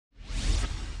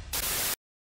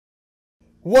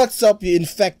What's up, you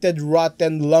infected,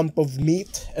 rotten lump of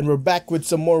meat? And we're back with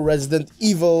some more Resident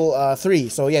Evil 3.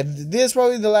 So yeah, this is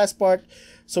probably the last part.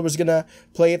 So we're just gonna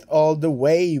play it all the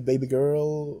way, baby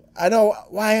girl. I know,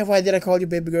 why did I call you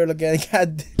baby girl again?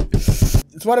 God.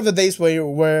 It's one of the days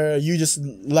where you just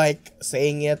like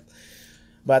saying it.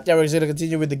 But yeah, we're just gonna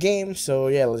continue with the game. So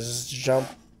yeah, let's just jump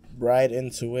right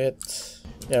into it.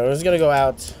 Yeah, we're just gonna go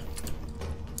out.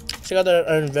 Check out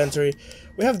our inventory.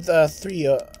 We have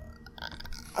three...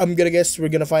 I'm gonna guess we're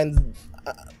gonna find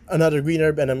another green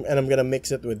herb, and I'm gonna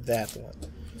mix it with that one.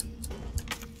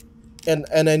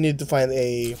 And I need to find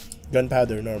a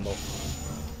gunpowder normal.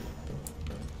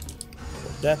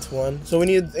 That one. So we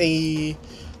need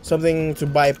something to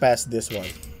bypass this one.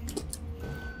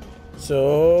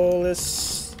 So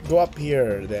let's go up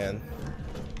here then.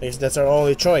 I guess that's our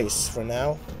only choice for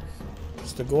now.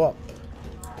 Is to go up.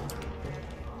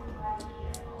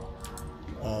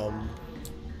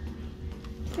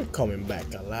 We're coming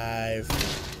back alive.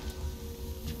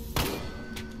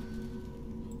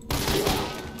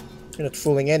 You're not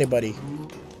fooling anybody.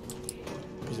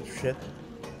 Piece of shit.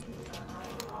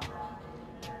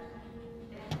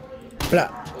 Blah.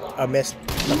 I missed.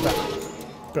 Blah.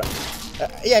 Blah.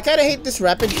 Yeah, I kinda hate this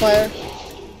rapid fire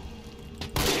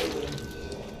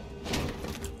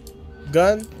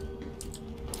gun.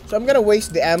 So I'm gonna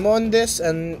waste the ammo on this,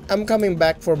 and I'm coming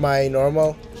back for my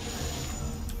normal.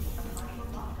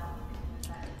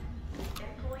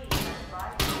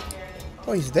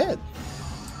 Oh, he's dead.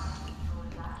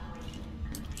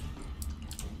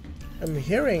 I'm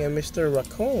hearing a Mr.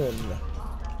 Raccoon.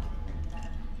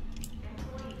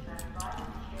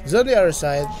 Is that the other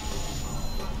side?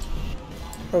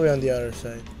 Probably on the other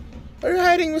side. Are you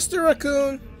hiding, Mr.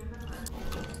 Raccoon?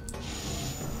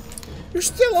 You're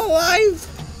still alive?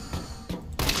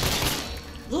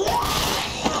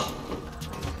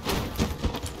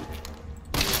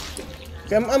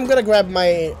 Okay, I'm gonna grab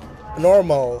my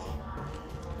normal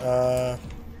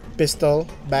pistol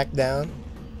back down,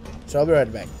 so I'll be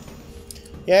right back.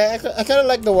 Yeah, I kind of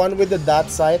like the one with the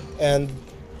dot sight, and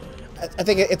I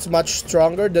think it's much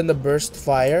stronger than the burst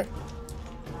fire.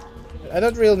 I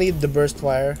don't really need the burst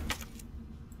fire.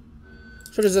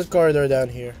 So there's that corridor down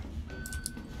here.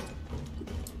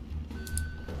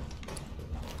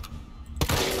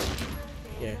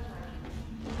 Yeah.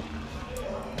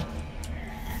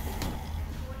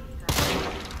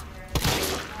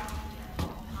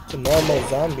 It's a normal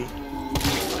zombie.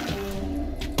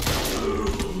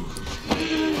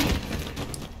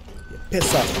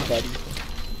 Piss off, buddy.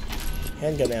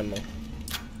 Handgun ammo.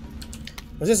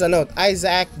 What's this? A note.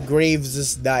 Isaac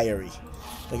Graves' diary.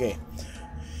 Okay.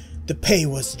 The pay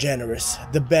was generous.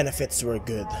 The benefits were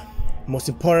good. Most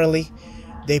importantly,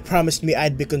 they promised me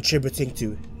I'd be contributing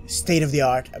to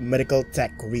state-of-the-art medical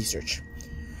tech research.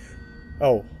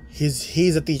 Oh,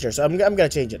 he's a teacher, so I'm gonna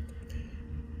change it.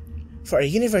 For a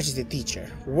university teacher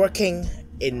working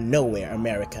in nowhere,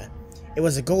 America, it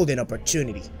was a golden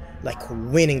opportunity. Like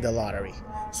winning the lottery,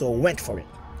 so I went for it.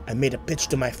 I made a pitch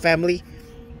to my family,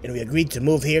 and we agreed to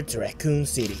move here to Raccoon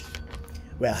City.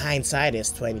 Well, hindsight is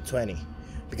 2020,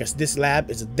 because this lab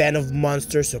is a den of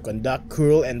monsters who conduct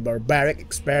cruel and barbaric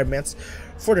experiments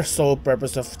for the sole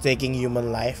purpose of taking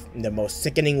human life in the most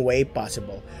sickening way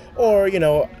possible, or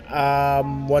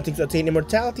wanting to attain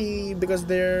immortality because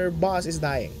their boss is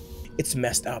dying. It's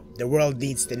messed up. The world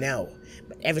needs to know.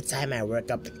 But every time I work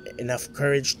up enough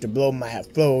courage to blow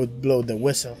the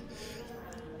whistle,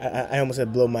 I almost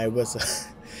said blow my whistle.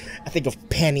 I think of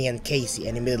Penny and Casey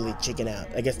and immediately chicken out.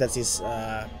 I guess that's his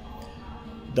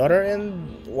daughter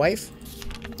and wife.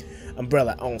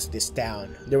 Umbrella owns this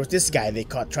town. There was this guy they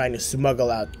caught trying to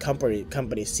smuggle out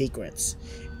company secrets,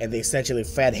 and they essentially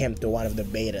fed him to one of the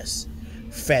betas.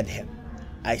 Fed him.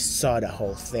 I saw the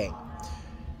whole thing.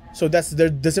 So that's their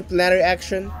disciplinary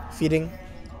action, feeding.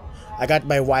 I got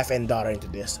my wife and daughter into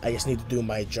this. I just need to do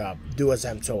my job, do as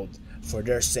I'm told, for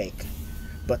their sake.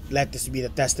 But let this be the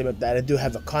testament that I do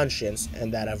have a conscience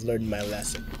and that I've learned my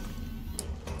lesson.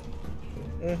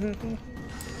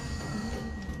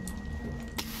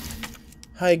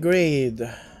 High grade.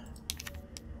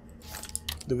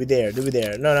 Do we dare?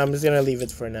 No, I'm just gonna leave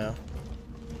it for now.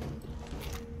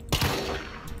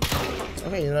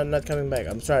 Okay, you're not coming back.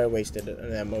 I'm sorry I wasted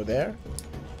an ammo there.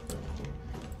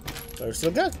 But we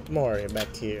still got more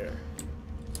back here.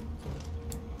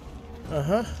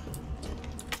 I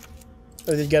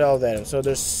did get all that, so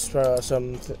there's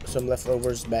some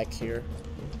leftovers back here.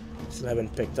 Still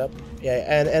haven't picked up. Yeah,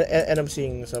 and I'm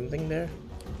seeing something there.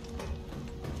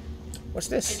 What's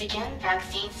this? To begin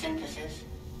vaccine synthesis,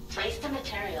 place the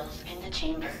materials in the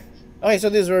chamber. Okay, so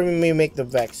this is where we make the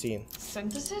vaccine.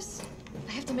 Synthesis?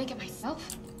 I have to make it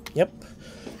myself? Yep.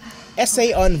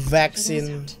 Essay on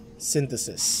vaccine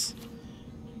synthesis.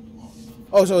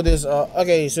 Oh, so this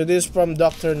okay, so this is from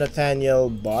Dr. Nathaniel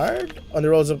Bard on the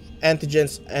roles of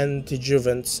antigens,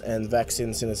 adjuvants, and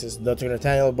vaccine synthesis. Dr.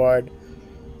 Nathaniel Bard,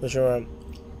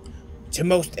 to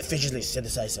most efficiently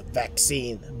synthesize a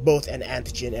vaccine, both an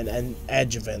antigen and an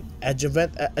adjuvant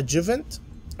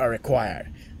are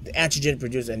required. The antigen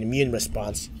produces an immune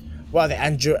response, while the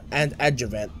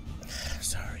adjuvant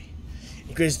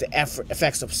increases the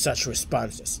effects of such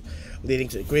responses, leading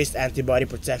to increased antibody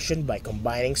protection. By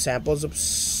combining samples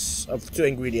of two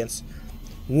ingredients,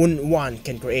 one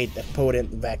can create a potent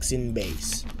vaccine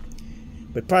base.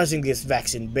 By processing this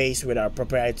vaccine base with our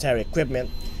proprietary equipment,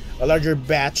 a larger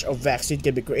batch of vaccine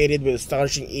can be created with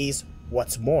astonishing ease.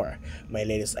 What's more, my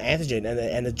latest antigen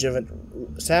and adjuvant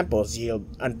samples yield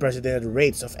unprecedented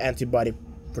rates of antibody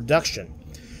production,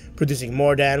 producing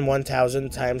more than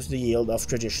 1,000 times the yield of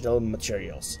traditional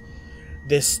materials.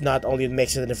 This not only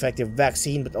makes it an effective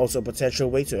vaccine, but also a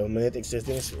potential way to eliminate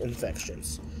existing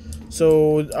infections.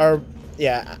 So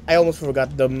I almost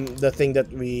forgot the thing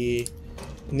that we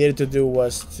needed to do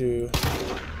was to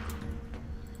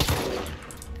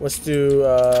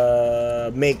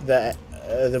make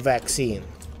the vaccine.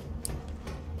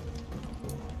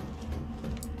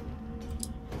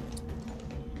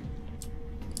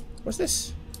 What's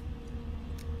this?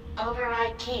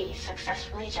 Override key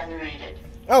successfully generated.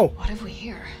 Oh! What have we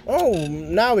here? Oh,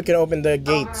 now we can open the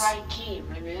gates. Override key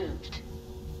removed.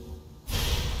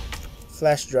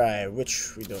 Flash drive,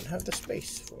 which we don't have the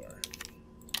space for.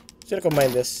 So to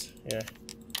combine this, yeah.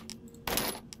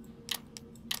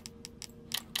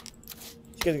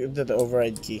 Let's get the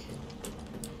override key.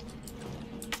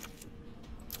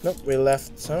 Nope, we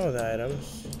left some of the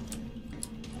items.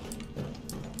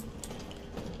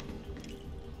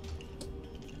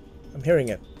 I'm hearing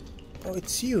it. Oh,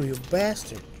 it's you, you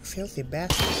bastard. You filthy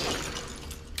bastard.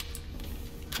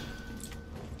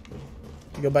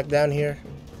 You go back down here.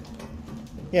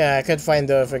 Yeah, I could find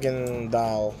the freaking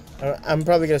doll. I'm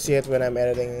probably gonna see it when I'm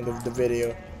editing the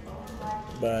video.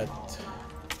 But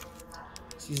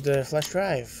let's use the flash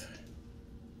drive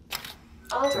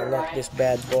to unlock this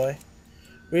bad boy.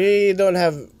 We don't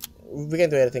have... We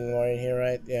can't do anything more in here,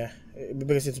 right? Yeah,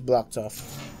 because it's blocked off.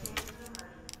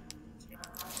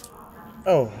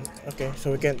 Oh, okay,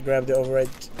 so we can't grab the override.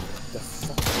 The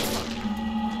fuck?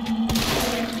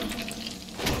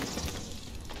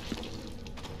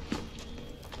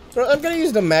 Bro, I'm gonna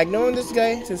use the Magnum on this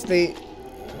guy since they...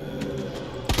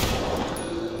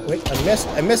 Wait,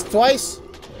 I missed twice?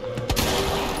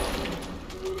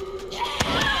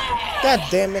 God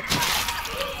damn it.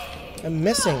 I'm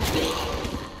missing.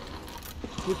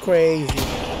 You crazy.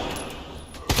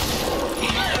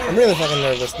 I'm really fucking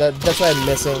nervous. That's why I'm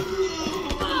missing.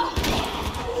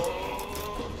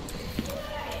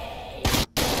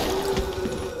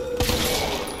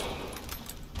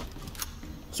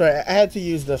 Sorry, I had to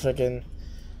use the freaking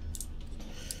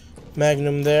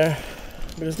Magnum there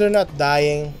because they're not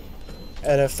dying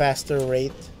at a faster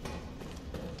rate.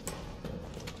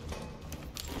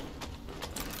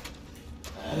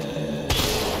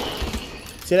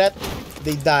 See that?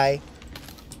 They die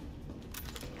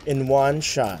in one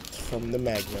shot from the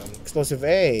Magnum. Explosive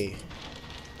A.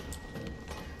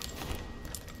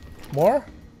 More?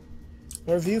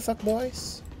 More view, fuck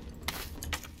boys?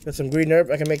 Got some green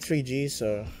herb. I can make 3G,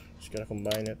 so just gonna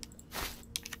combine it.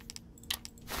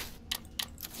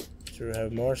 So we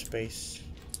have more space.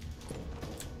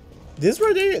 This is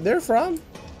where they're from?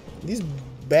 These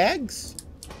bags?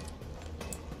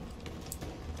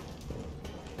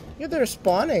 Yeah, they're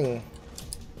spawning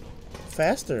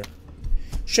faster.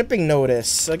 Shipping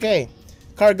notice. Okay.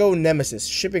 Cargo Nemesis.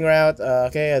 Shipping route.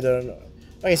 Okay, I don't know.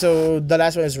 Okay, so the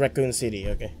last one is Raccoon City.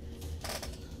 Okay.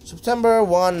 September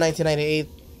 1, 1998.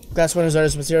 Class 1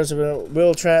 hazardous materials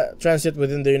will transit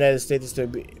within the United States to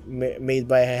be made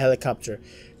by a helicopter.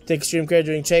 Take extreme care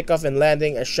during takeoff and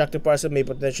landing, as shock to parcel may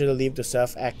potentially lead to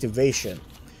self-activation.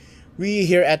 We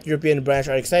here at European Branch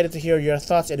are excited to hear your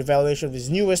thoughts and evaluation of this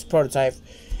newest prototype,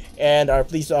 and are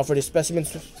pleased to offer the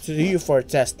specimens to you for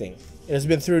testing. It has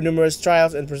been through numerous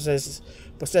trials and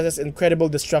possesses incredible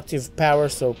destructive power,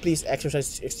 so please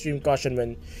exercise extreme caution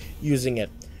when using it.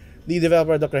 Lead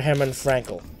developer Dr. Herman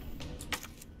Frankel.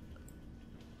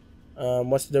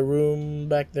 What's the room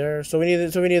back there? So we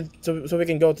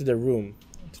can go to the room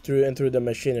through the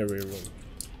machinery room.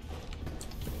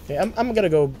 Okay, I'm gonna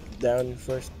go down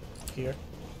first here,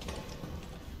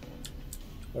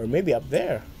 or maybe up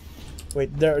there.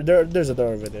 Wait, there's a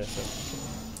door over there. So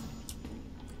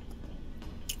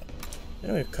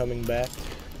anyway, coming back.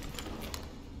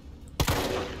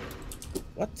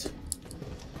 What?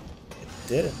 It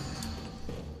didn't.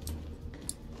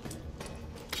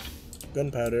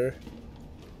 Gunpowder.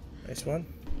 Nice one.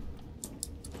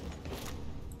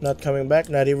 Not coming back,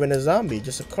 not even a zombie,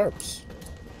 just a corpse.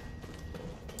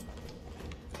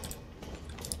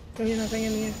 There's nothing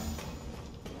in here.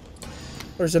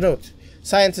 Where's the note?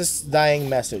 Scientist's dying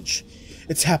message.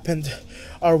 It's happened.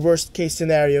 Our worst case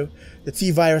scenario. The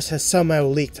T-virus has somehow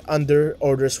leaked under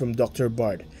orders from Dr.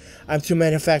 Bard. I'm to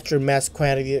manufacture mass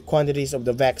quantities of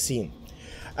the vaccine.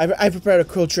 I prepared a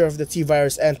culture of the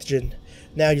T-virus antigen.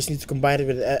 Now I just need to combine it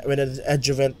with an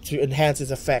adjuvant to enhance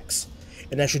its effects.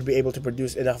 And I should be able to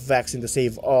produce enough vaccine to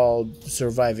save all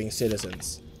surviving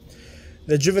citizens.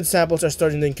 The adjuvant samples are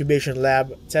stored in the incubation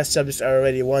lab. Test subjects are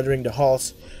already wandering the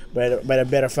halls, but I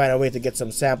better find a way to get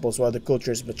some samples while the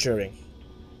culture is maturing.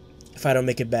 If I don't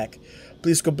make it back,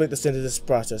 please complete the synthesis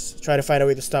process. Try to find a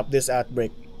way to stop this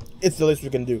outbreak. It's the least we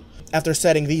can do. After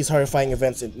setting these horrifying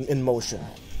events in motion.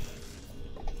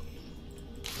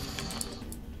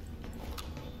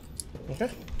 Okay.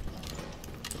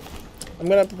 I'm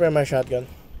gonna prepare my shotgun.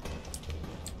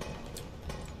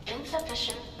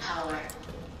 Insufficient power.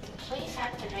 Please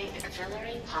activate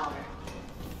auxiliary power.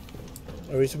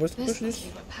 Are we supposed to push This must this?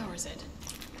 be what powers it.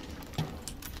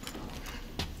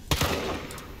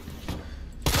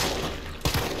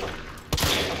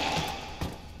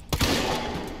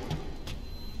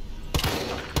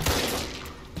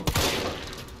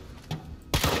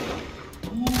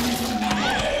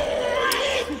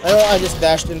 I just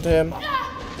dashed into him.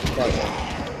 Okay.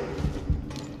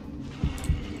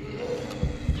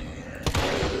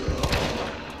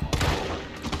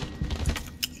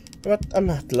 What? I'm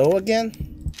not low again?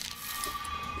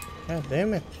 God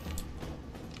damn it.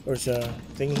 There's a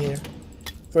thing here.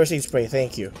 First aid spray,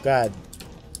 thank you. God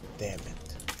damn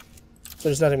it. So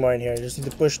there's nothing more in here. I just need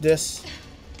to push this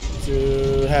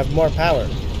to have more power.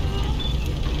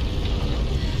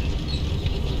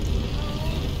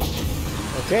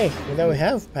 Okay, well now we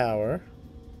have power.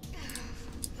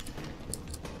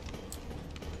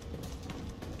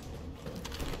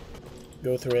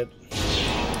 Go through it.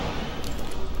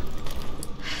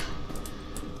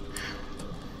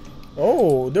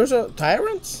 Oh, there's a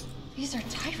tyrants? These are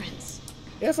tyrants.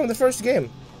 Yeah, from the first game.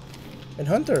 And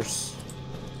hunters.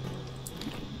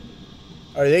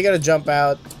 Are they gonna jump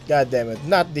out? God damn it.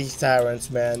 Not these tyrants,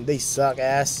 man. They suck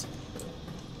ass.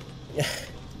 Yeah.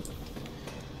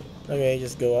 Okay,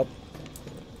 just go up.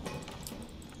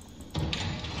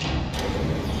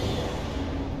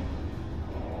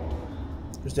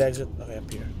 Where's the exit? Okay,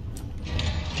 up here.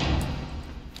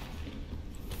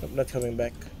 I'm not coming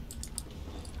back.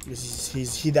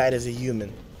 He died as a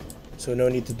human, so no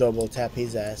need to double tap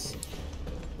his ass.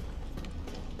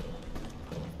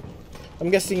 I'm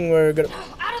guessing we're gonna.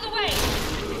 Out of the way!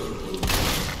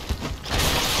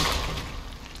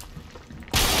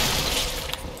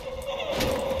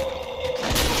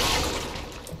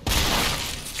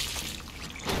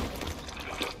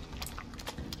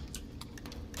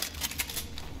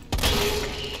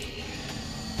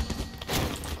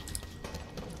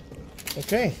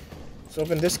 Okay, let's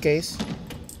open this case.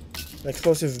 An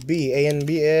explosive B. A and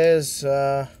B is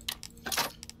I'm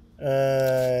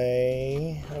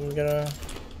gonna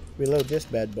reload this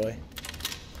bad boy.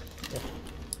 Yeah.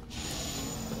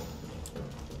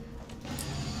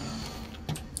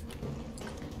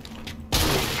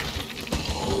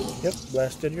 Yep,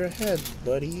 blasted your head,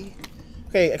 buddy.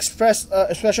 Okay, express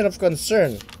expression of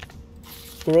concern.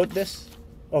 Who wrote this?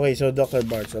 Okay, so Dr.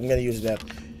 Bard, so I'm gonna use that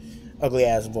ugly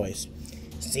ass voice.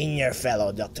 Senior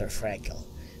fellow Dr. Frankel,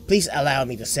 please allow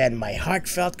me to send my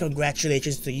heartfelt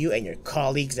congratulations to you and your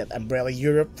colleagues at Umbrella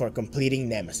Europe for completing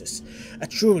Nemesis, a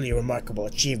truly remarkable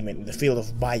achievement in the field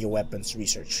of bioweapons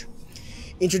research.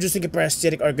 Introducing a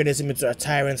parasitic organism into a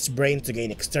tyrant's brain to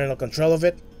gain external control of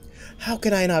it? How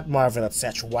can I not marvel at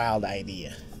such a wild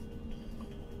idea?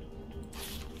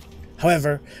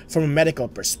 However, from a medical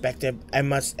perspective, I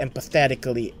must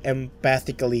empathically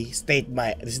state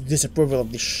my disapproval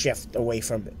of this shift away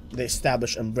from the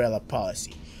established umbrella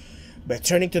policy. By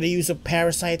turning to the use of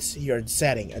parasites, you are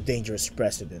setting a dangerous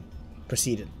precedent.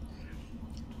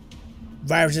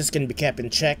 Viruses can be kept in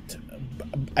check.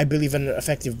 I believe an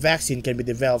effective vaccine can be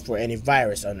developed for any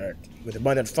virus on Earth, with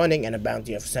abundant funding and a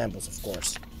bounty of samples, of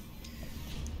course.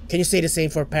 Can you say the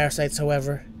same for parasites,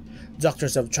 however?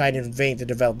 Doctors have tried in vain to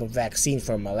develop a vaccine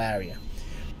for malaria.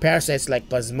 Parasites like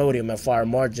Plasmodium are far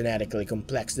more genetically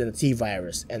complex than the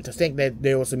T-virus, and to think that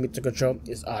they will submit to control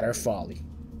is utter folly.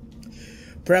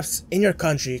 Perhaps in your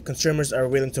country, consumers are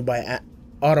willing to buy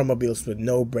automobiles with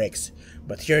no brakes,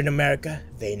 but here in America,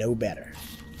 they know better.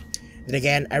 And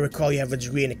again, I recall you have a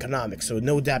degree in economics, so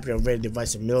no doubt you're ready to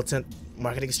devise a militant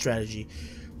marketing strategy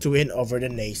to win over the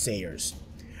naysayers.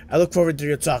 I look forward to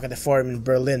your talk at the forum in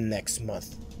Berlin next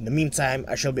month. In the meantime,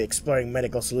 I shall be exploring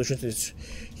medical solutions to this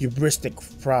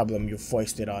hubristic problem you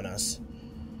foisted on us.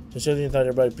 So certainly thought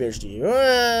about a PhD.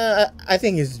 I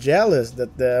think he's jealous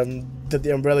that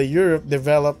the Umbrella Europe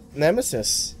developed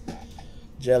Nemesis.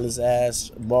 Jealous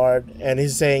ass Bard, and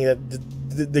he's saying that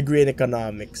the degree in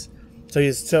economics. So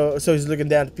he's looking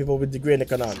down to people with degree in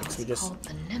economics. We just Called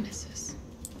the Nemesis.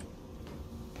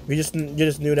 you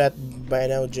just knew that by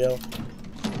now, Jill.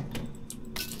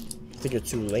 I think you're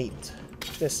too late.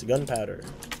 This gunpowder.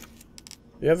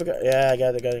 You have a gun? Yeah, I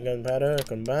got the gunpowder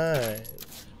combined.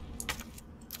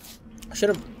 I should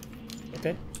have.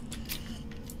 Okay.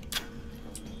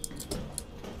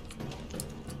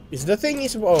 Is the thing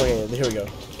is? Oh yeah, here we go.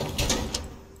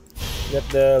 Got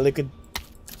the liquid.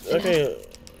 Okay.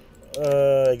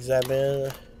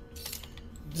 Examine.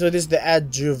 So this is the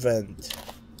adjuvant.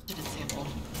 Lipid sample.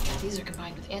 These are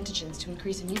combined with antigens to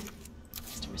increase immune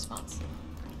system response.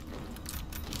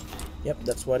 Yep,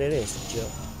 that's what it is, Jill.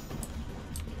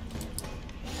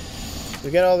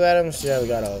 We got all the items? Yeah, we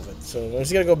got all of it. So I'm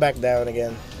just gonna go back down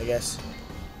again, I guess.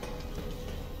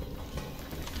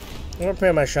 I'm gonna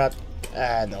prepare my shot.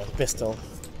 Ah, no, the pistol.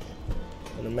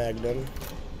 And the magnum.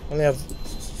 Only have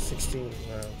 16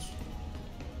 rounds.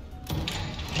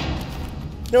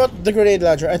 You know what? The grenade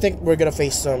launcher. I think we're gonna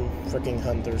face some freaking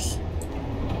hunters.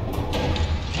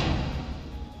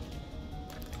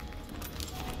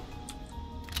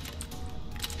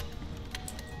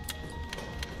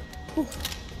 Whew.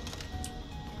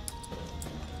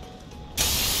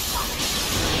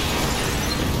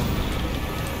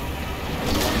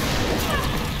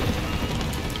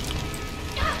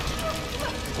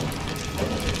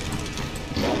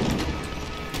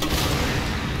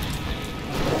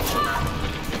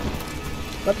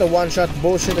 Not the one-shot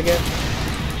bullshit again.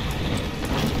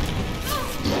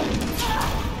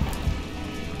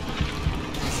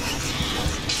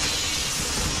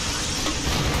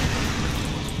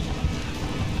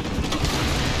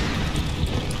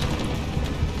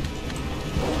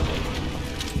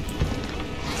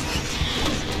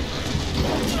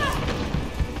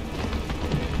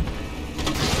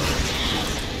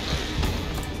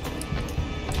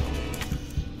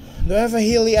 Do I have a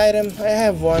Healy item? I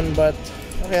have one, but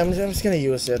okay, I'm just gonna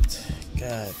use it.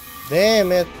 God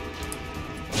damn it.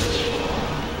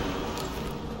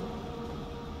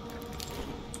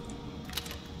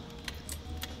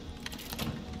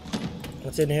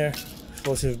 What's in here?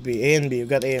 Supposed to be A and B. We've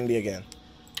got A and B again.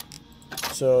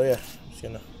 So yeah, I'm just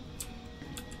gonna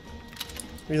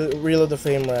reload the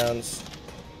flame rounds.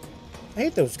 I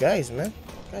hate those guys, man.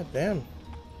 God damn.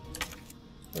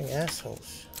 Fucking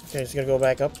assholes. Okay, just gonna go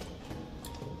back up.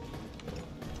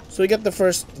 So we got the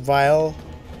first vial.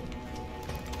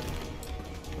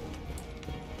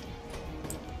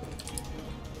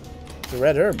 The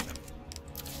red herb.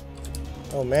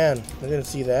 Oh man, I didn't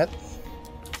see that.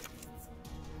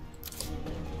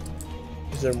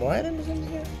 Is there more items in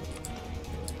here?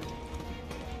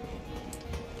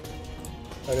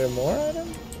 Are there more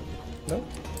items? No.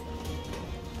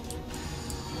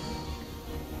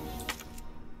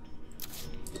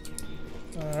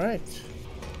 Alright.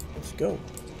 Let's go.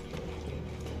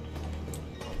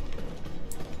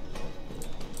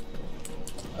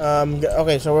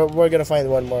 Okay, so we're gonna find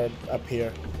one more up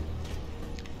here.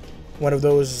 One of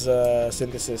those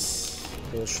synthesis,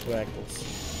 those schwackles.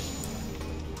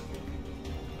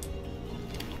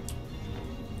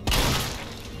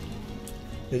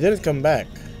 They didn't come back.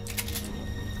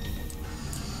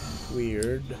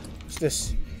 Weird. What's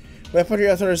this? Weaponry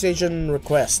authorization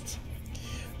request.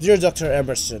 Dear Dr.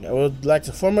 Emerson, I would like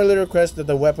to formally request that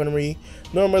the weaponry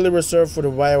normally reserved for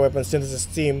the bioweapon synthesis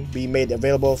team be made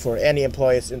available for any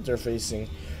employees interfacing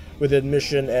with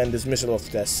admission and dismissal of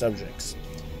test subjects.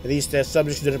 These test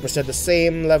subjects do not present the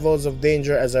same levels of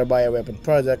danger as our bioweapon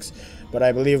products, but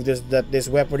I believe that this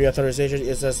weaponry authorization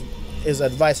is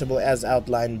advisable as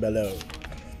outlined below.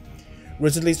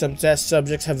 Recently, some test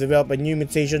subjects have developed a new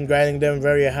mutation, granting them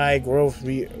very high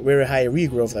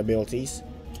regrowth abilities.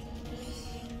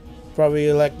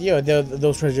 Probably like, you know,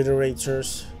 those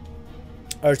regenerators.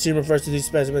 Our team refers to these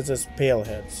specimens as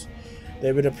paleheads.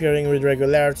 They've been appearing with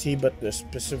regularity, but the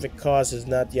specific cause has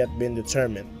not yet been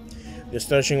determined. The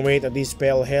astonishing rate that these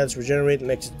paleheads regenerate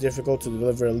makes it difficult to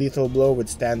deliver a lethal blow with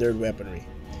standard weaponry.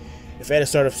 If any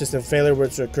sort of system failure were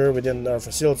to occur within our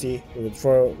facility,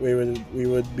 we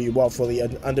would be woefully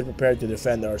underprepared to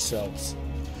defend ourselves.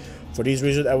 For these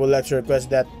reasons, I would like to request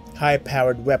that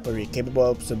high-powered weaponry capable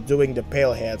of subduing the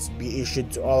paleheads be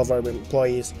issued to all of our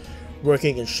employees,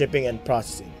 working in shipping and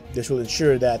processing. This will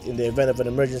ensure that in the event of an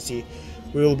emergency,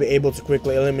 we will be able to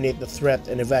quickly eliminate the threat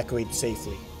and evacuate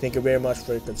safely. Thank you very much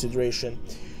for your consideration.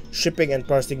 Shipping and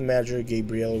Processing Manager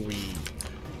Gabriel Reed.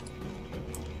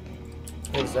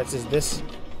 What's that? Is this?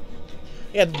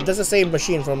 Yeah, that's the same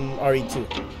machine from RE2.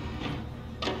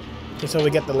 Okay, so we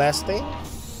get the last thing.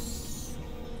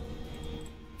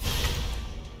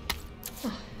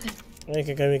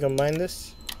 Okay, can we combine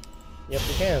this? Yep,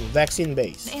 we can. Vaccine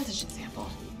base. An antigen sample.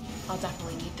 I'll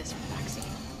definitely need this for the vaccine.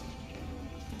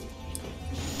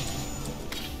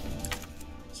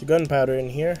 So gunpowder in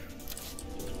here.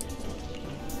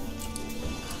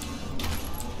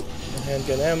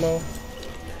 Handgun ammo.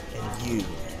 And you.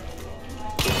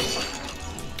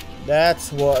 That's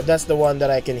the one that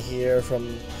I can hear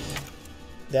from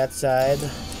that side.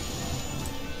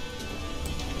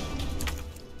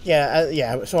 Yeah,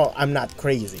 yeah, so I'm not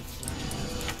crazy.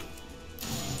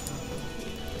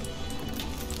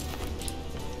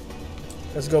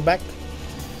 Let's go back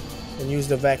and use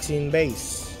the vaccine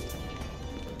base.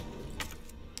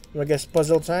 I guess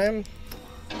puzzle time.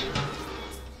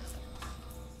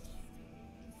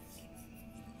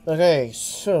 Okay,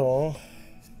 so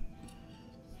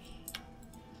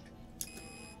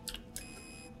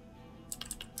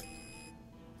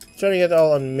trying to get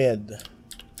all on mid.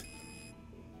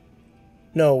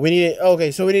 No, we need it.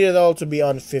 Okay, so we need it all to be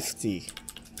on 50.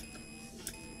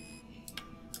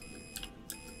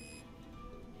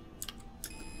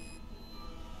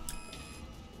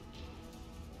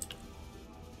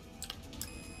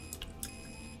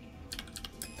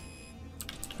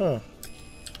 Huh.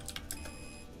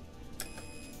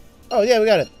 Oh yeah, we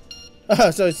got it.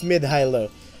 So it's mid, high, low.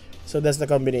 So that's the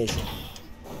combination.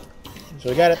 So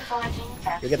we got it.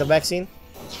 We get the vaccine.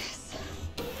 Yes.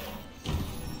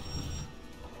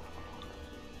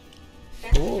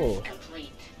 Cool.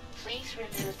 Complete. Please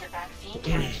remove the vaccine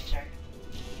canister.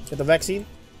 Get the vaccine.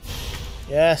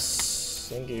 Yes.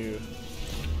 Thank you.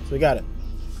 So we got it.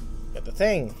 Got the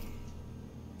thing.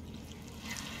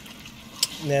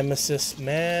 Nemesis,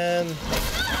 man.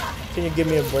 Can you give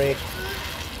me a break?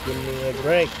 Give me a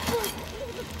break.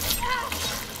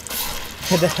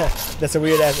 That's a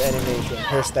weird ass animation.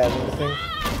 Her stabbing the thing.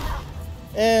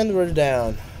 And we're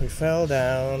down. We fell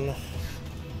down.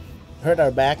 Hurt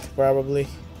our back, probably.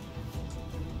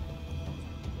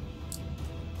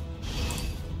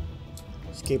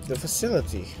 Escape the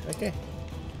facility. Okay.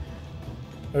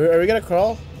 Are we gonna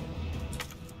crawl?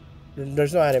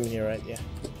 There's no item here, right? Yeah.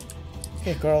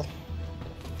 Okay, crawl.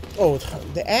 Oh,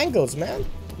 the angles, man.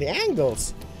 The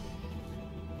angles.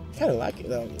 Kinda like it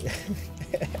though.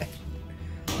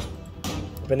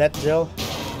 Bennett Jill.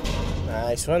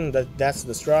 Nice one. That's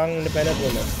the strong, independent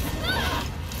woman.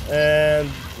 And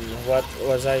what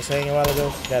was I saying a while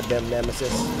ago? Goddamn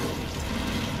Nemesis.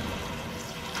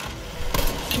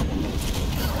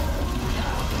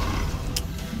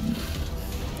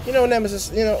 You know,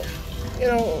 Nemesis, you know,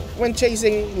 when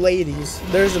chasing ladies,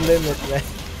 there's a limit, man.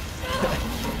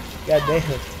 God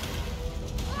damn it.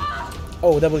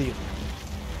 Oh, W.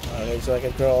 Okay, so I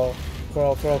can crawl.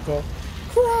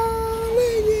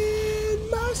 Crawling in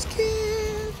my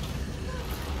skin.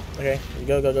 Okay,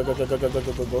 go.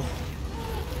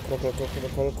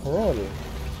 Crawl.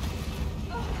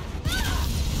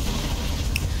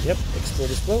 Yep,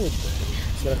 explode.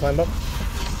 Just gonna climb up.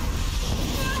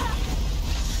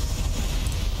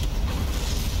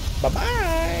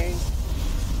 Bye-bye.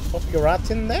 Hope you rot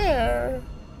in there.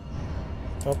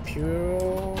 Hope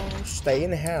you stay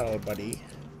in hell, buddy.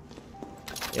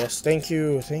 Yes, thank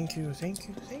you. I'm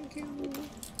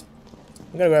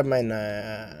gonna grab my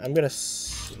knife.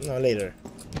 Later.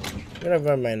 I'm gonna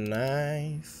grab my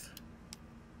knife.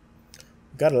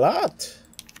 Got a lot.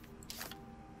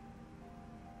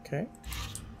 Okay.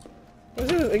 I'm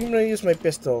gonna use my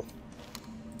pistol.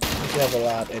 I have a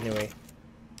lot anyway.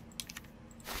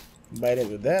 Combine it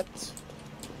with that.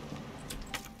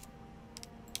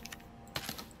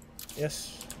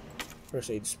 Yes. First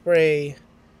aid spray.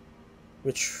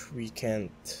 Which we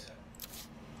can't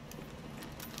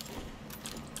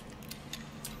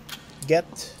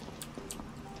get.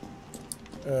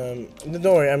 Don't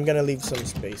worry, I'm gonna leave some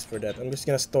space for that. I'm just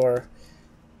gonna store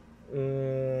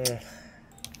the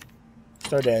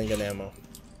handgun ammo.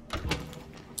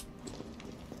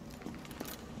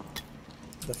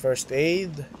 The first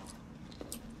aid.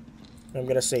 I'm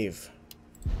gonna save.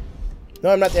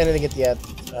 No, I'm not ending it yet.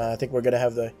 I think we're gonna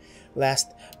have the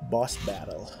last boss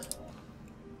battle.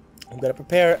 I'm gonna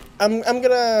prepare. I'm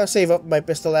gonna save up my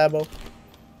pistol ammo.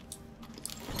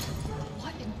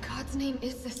 What in God's name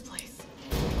is this place?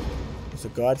 It's a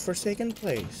godforsaken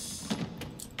place.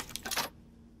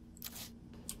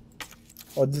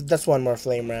 Oh, that's one more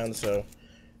flame round, so I'm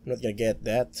not gonna get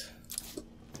that.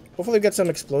 Hopefully we get some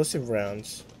explosive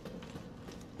rounds.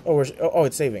 Oh,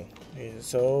 it's saving. Okay,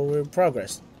 so we're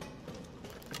progressed.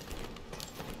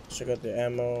 Check out the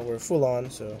ammo. We're full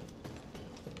on, so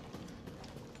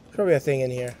probably a thing in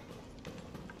here.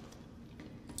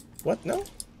 What? No?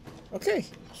 Okay,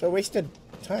 so wasted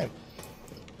time.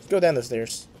 Let's go down the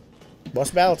stairs. Boss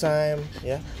battle time.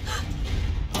 Yeah.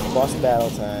 Boss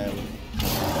battle time.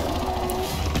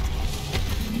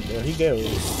 There he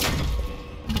goes.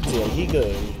 There he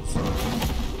goes.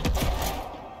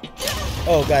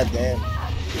 Oh, goddamn.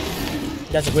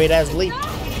 That's a great ass leap.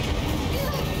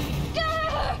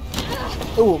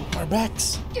 Oh, our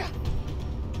backs.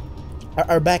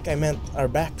 Our back, I meant our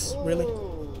backs. Really?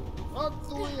 What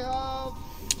do we have?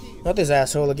 Not this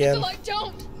asshole again. No, I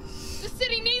don't. The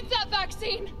city needs that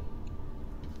vaccine.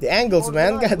 The angles,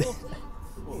 man. God.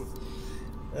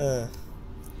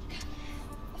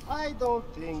 I don't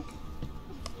think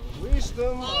the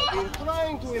wisdom I've been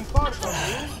trying to impart on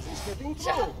you is getting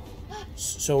through.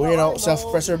 So, you know,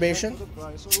 self-preservation. The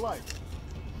price of life.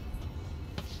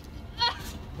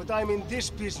 But I'm in this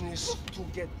business to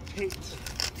get paid.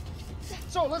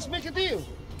 So let's make a deal.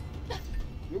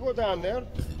 You go down there,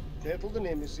 battle the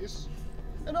nemesis,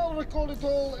 and I'll recall it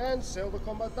all and sell the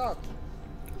combat data.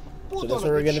 So that's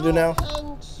what we're gonna do now.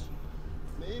 And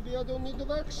maybe I don't need the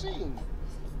vaccine.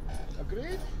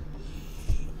 Agreed?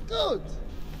 Good.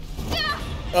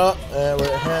 Oh,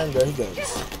 and there he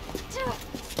goes.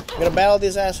 I'm gonna battle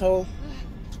this asshole.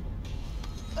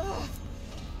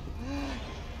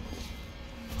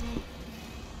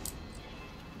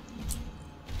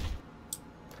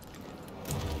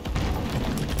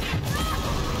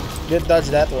 Did dodge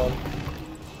that one.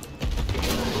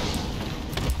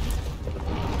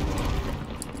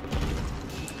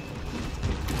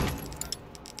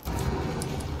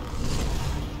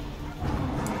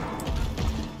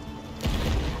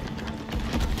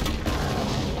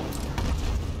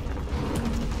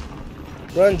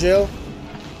 Run, Jill.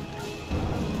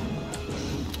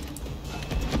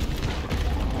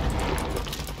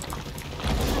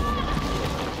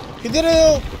 He did a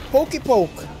little pokey poke.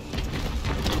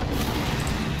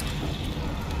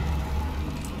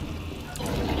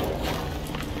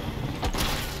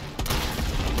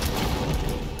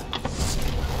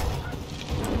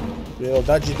 Little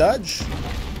dodgy dodge.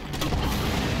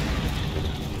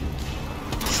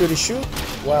 Shooty shoot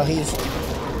while he's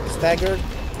staggered.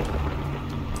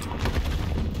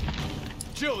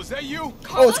 Jill, is that you?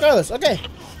 Oh, it's Carlos. Okay.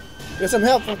 Get some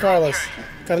help from Carlos.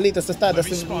 Carlitos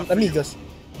Tostados amigos.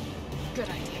 Good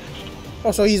idea.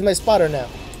 Oh, so he's my spotter now.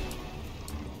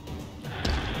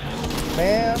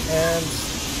 Bam, and...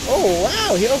 Oh,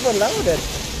 wow, he overloaded.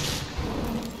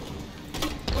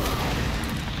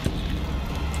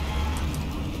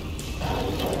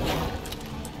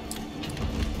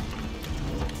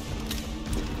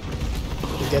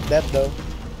 Get that though.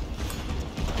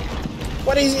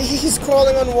 What is he? He's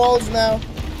crawling on walls now.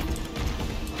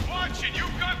 Watch it,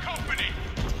 you've got company.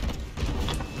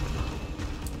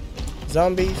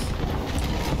 Zombies.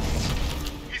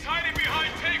 He's hiding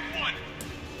behind tank 1.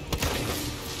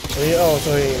 Oh,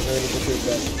 so he's ready to shoot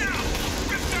that. Now,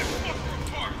 get that fucker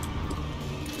apart.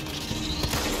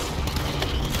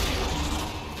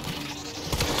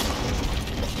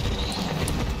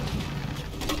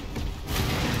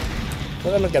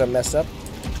 Well, I'm not gonna mess up.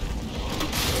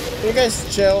 You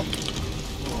guys chill.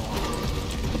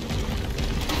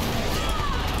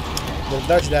 We'll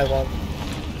dodge that one.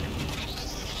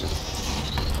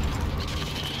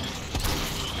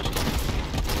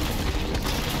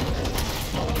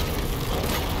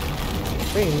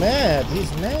 He's mad.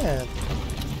 He's mad.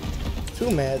 Too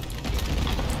mad.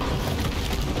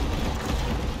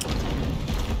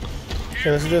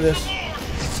 Okay, let's do this.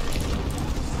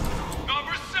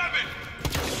 Number 7.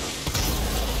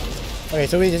 Okay,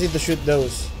 so we just need to shoot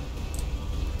those.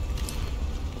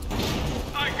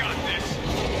 I got this.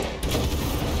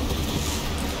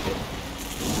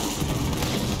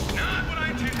 Not what I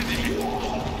intended to hit.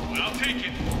 But I'll take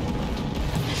it.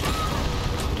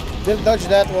 Didn't dodge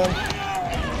that one.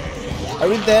 Are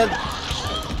we dead?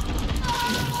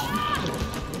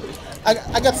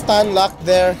 I got stun locked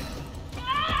there.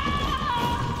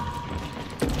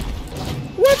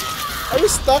 What? Are we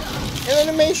stuck in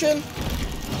animation?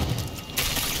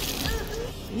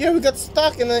 Yeah, we got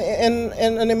stuck in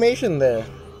animation there.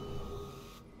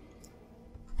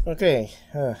 Okay.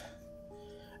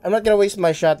 I'm not gonna waste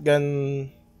my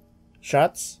shotgun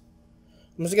shots.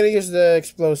 I'm just gonna use the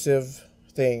explosive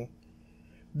thing.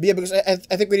 Yeah, because I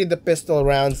think we need the pistol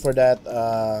round for that.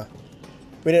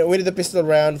 We need the pistol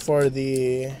round for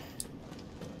the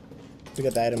to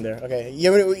get the item there. Okay,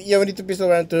 you need to pistol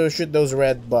around to shoot those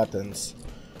red buttons.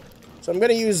 So I'm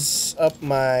gonna use up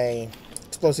my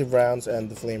explosive rounds and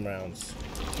the flame rounds.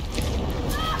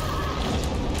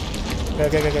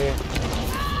 Okay.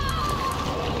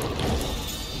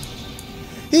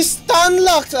 He stun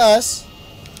locked us!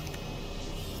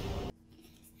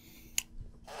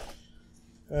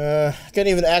 Can't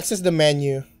even access the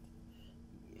menu.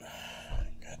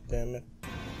 God damn it.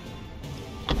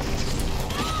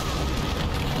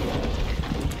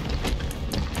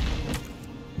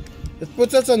 It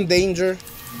puts us on danger.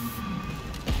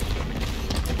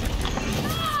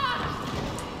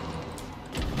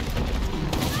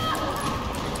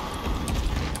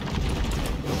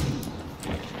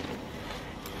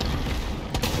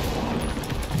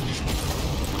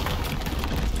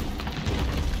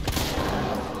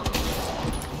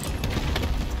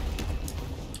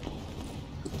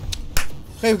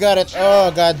 Okay, we got it.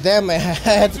 Oh god damn, I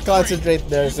had to concentrate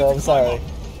there, so I'm sorry.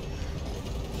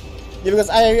 Yeah,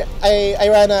 because I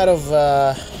ran out of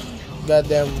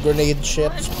goddamn grenade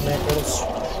shit.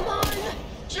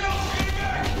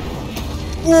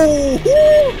 Ooh,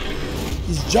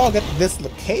 his jaw got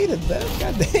dislocated, man.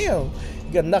 God damn,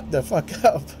 you got knocked the fuck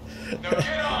up.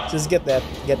 Just get that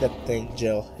thing,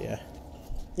 Jill. Yeah.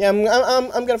 Yeah, I'm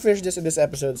gonna finish this in this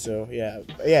episode. So yeah,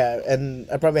 and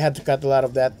I probably had to cut a lot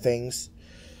of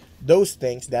those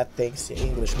things,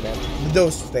 English man,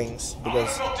 those things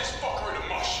because.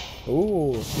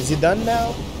 Ooh, is he done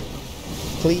now?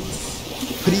 Please.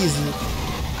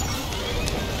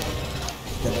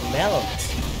 Gonna melt.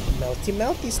 Melty.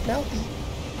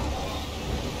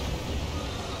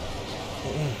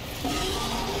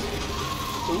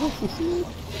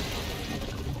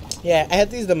 Yeah, I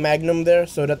had to use the magnum there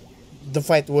so that the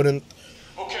fight wouldn't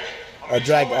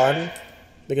drag on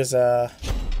because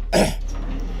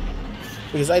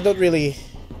because I don't really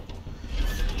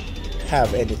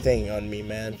have anything on me,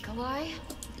 man. Nikolai,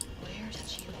 where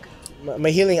did you go? My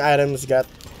healing items got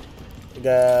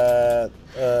I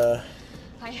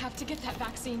have to get that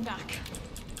vaccine back.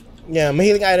 yeah, my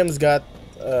healing items got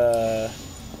what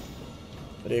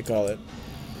do you call it?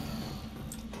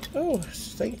 Oh,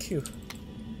 thank you.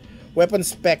 Weapon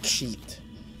spec sheet.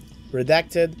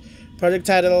 Redacted. Project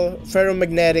title: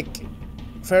 Ferromagnetic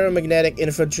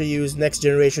infantry use next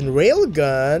generation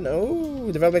railgun.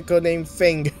 Oh, development codename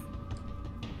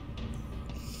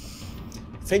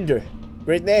Finger.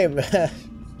 Great name.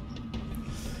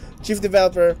 Chief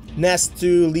developer, Nest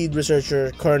 2 lead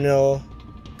researcher, Colonel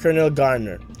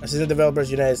Garner. Assistant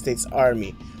developers, United States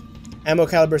Army. Ammo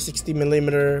caliber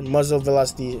 60mm, muzzle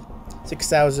velocity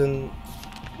 6,000.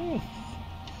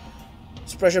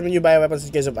 Suppression of new bioweapons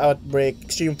in case of outbreak.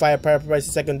 Extreme firepower provides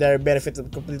a secondary benefit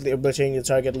of completely obliterating the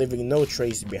target, leaving no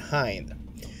trace behind.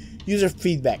 User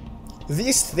feedback.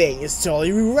 This thing is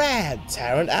totally rad.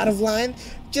 Tyrant out of line?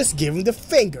 Just give him the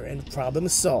finger and problem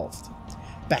solved.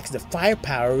 Packs the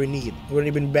firepower we need. It would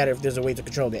have been better if there's a way to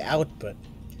control the output.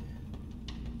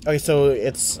 Okay, so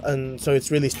it's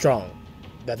really strong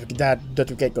that we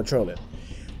can't control it.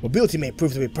 Mobility may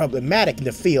prove to be problematic in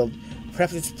the field.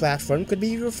 Perhaps its platform could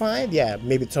be refined. Yeah,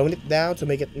 maybe tone it down to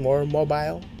make it more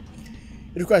mobile.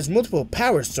 It requires multiple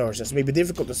power sources. May be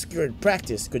difficult to secure in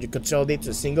practice. Could you consolidate to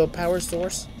a single power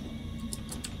source?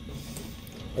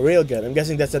 A railgun. I'm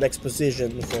guessing that's an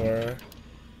exposition for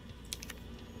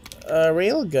a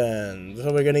railgun.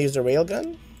 So we're gonna use a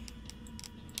railgun?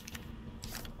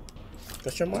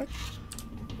 Question mark?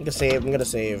 I'm gonna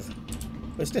save.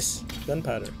 What's this?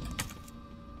 Gunpowder.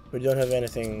 We don't have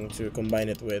anything to combine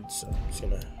it with, so I'm just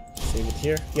gonna save it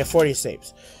here. Yeah, 40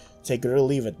 saves. Take it or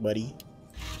leave it, buddy.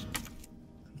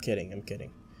 I'm kidding.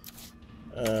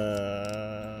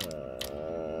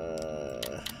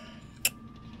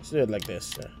 Let's do it like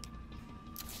this.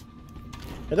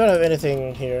 I don't have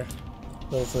anything here.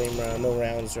 No flame round, no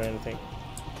rounds or anything.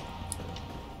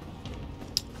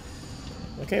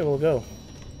 Okay, we'll go.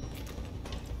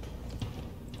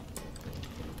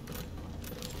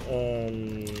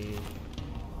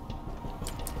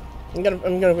 I'm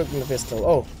gonna whip my pistol.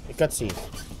 Oh, a cutscene.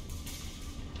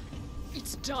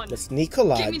 It's done. That's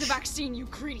Nikolaj. Give me the vaccine, you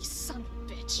greedy son of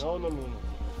a bitch. No.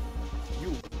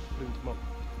 You bring mom.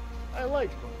 I like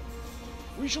her.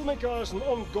 We shall make ours an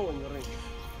ongoing arrangement.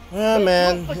 Ah,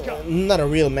 man, not a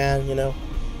real man, you know.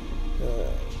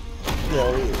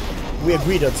 We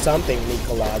agreed on something,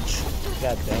 Nikolaj.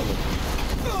 God damn it.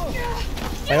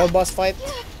 Final boss fight?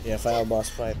 Yeah, final boss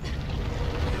fight.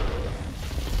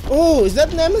 Oh, is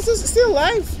that Nemesis still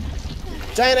alive?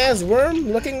 Giant ass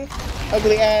worm looking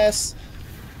ugly ass.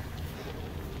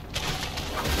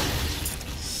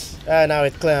 Now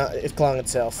it clung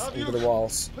itself into the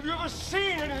walls. Have you ever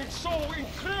seen anything so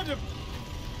incredible?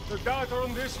 The data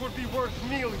on this would be worth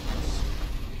millions.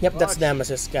 Yep, that's Watch.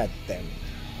 Nemesis. God damn.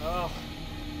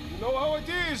 You know how it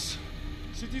is.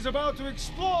 City's about to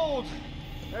explode,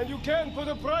 and you can't put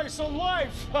a price on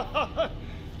life.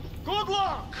 Good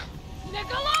luck.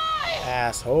 Nikolai!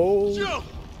 Asshole. Jill!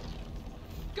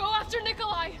 Go after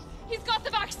Nikolai! He's got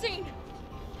the vaccine!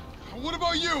 What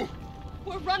about you?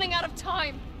 We're running out of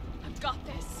time. I've got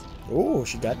this. Ooh,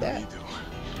 she got that.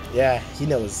 Yeah, he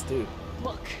knows too.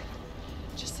 Look,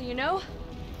 just so you know,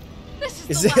 this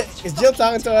Is is the last is Jill fucking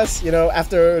talking to us? You know,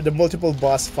 after the multiple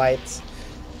boss fights.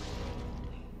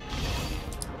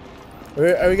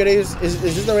 Are we gonna use? Is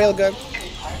this the railgun?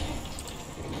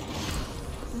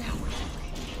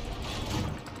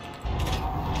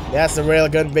 That's the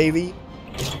railgun, baby.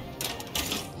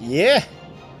 Yeah.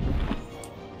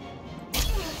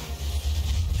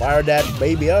 Fire that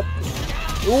baby up.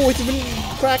 Ooh, it's even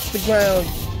cracked the ground.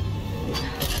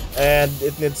 And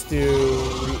it needs to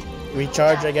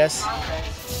recharge, I guess.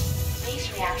 Please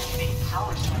reactivate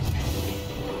power sources.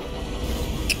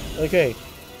 Okay.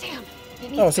 Damn.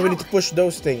 It needs Oh, so we need power. to push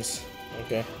those things.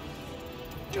 Okay.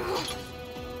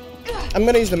 I'm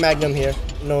gonna use the Magnum here.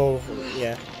 No,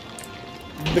 yeah.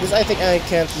 Because I think I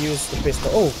can't use the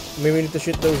pistol. Oh, maybe we need to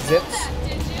shoot those zips.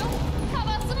 Did you? How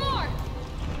about some more?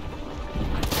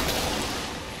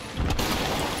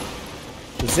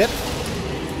 Zip.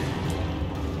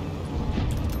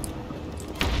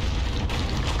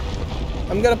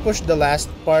 I'm gonna push the last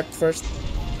part first,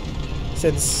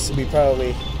 since we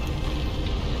probably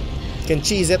can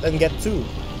cheese it and get two.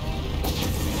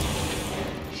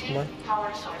 Come on.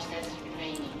 Power sources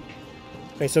remaining.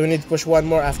 Okay, so we need to push one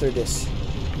more after this.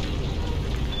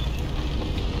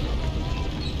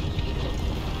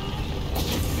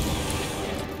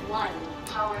 One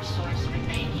power source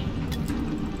remaining.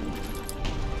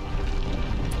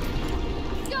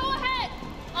 Go ahead!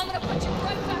 I'm gonna put you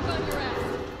right back on your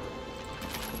ass.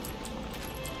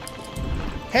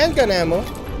 Handgun ammo.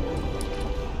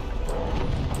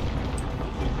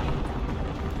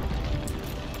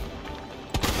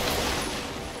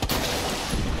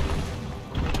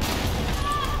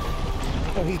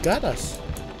 Oh, he got us.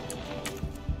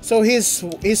 So his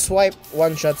swipe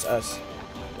one-shots us.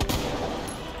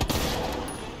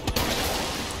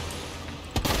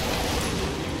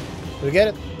 We get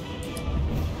it?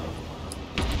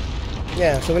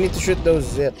 Yeah, so we need to shoot those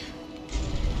zip.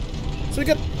 So we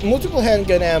got multiple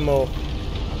handgun ammo,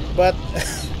 but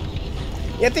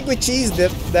yeah, I think we cheesed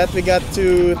it that we got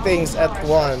two things at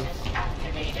one. Sources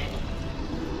activated.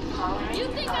 Powering You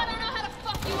think I don't know how to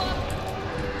fuck you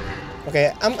up?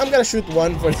 Okay, I'm gonna shoot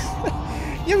one for.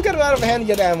 You've got a lot of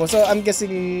handgun ammo, so I'm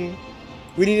guessing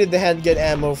we needed the handgun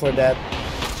ammo for that.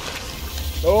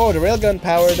 Oh, the railgun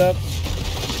powered up.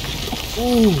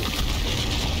 Ooh,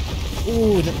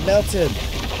 ooh, that melted.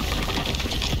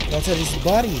 Melted his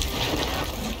body.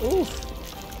 Ooh.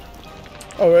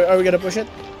 Oh, are we gonna push it?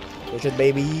 Push it,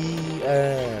 baby.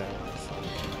 Yeah,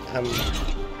 I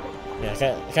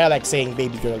kind of like saying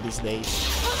baby girl these days.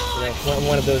 You know,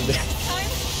 one of those days. Time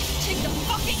to take the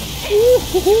fucking hit!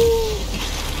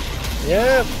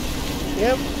 Yep.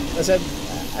 Yep. I said,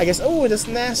 I guess, oh, that's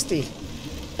nasty.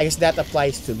 I guess that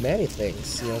applies to many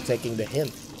things, you know, taking the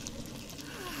hint.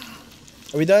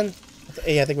 Are we done?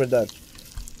 Yeah, I think we're done.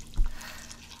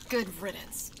 Good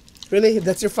riddance. Really?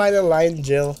 That's your final line,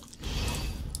 Jill?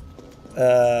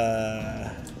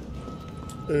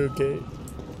 Okay.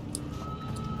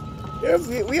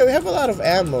 We have a lot of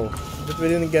ammo that we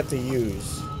didn't get to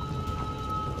use.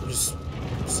 Just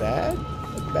sad?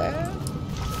 Bad?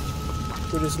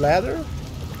 Through this ladder?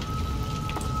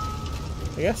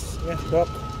 I guess. Yeah, go up.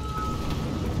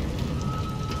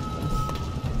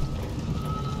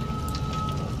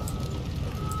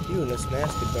 Ew, that's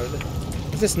nasty, brother.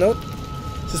 What's this note?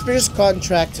 Suspicious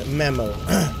contract memo.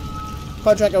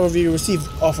 Contract overview. Received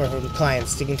offer from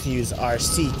clients seeking to use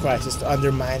RC crisis to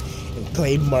undermine and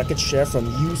claim market share from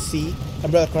UC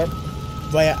Umbrella Corp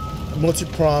via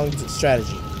multi-pronged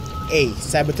strategy. A.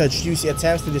 Sabotage UC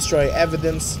attempts to destroy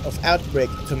evidence of outbreak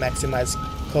to maximize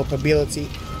culpability.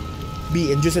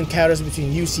 B. Induce encounters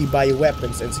between UC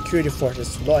bioweapons and security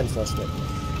forces law enforcement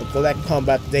and collect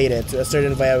combat data to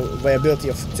ascertain viability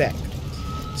of tech.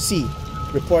 C.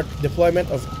 Report deployment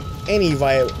of any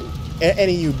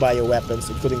new bioweapons,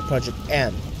 including Project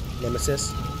N,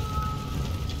 Nemesis.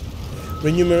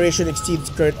 Remuneration exceeds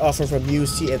current offer from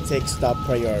UC and takes top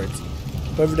priority.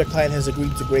 However, the client has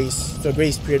agreed to a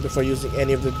grace period before using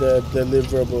any of the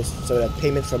deliverables so that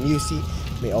payment from UC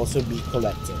may also be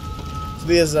collected. So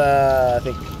this is, I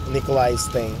think, Nikolai's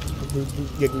thing.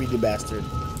 You greedy bastard.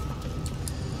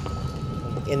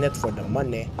 In it for the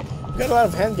money. We got a lot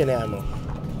of handgun ammo.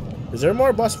 Is there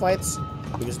more boss fights?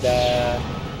 Because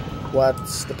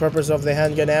what's the purpose of the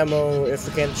handgun ammo if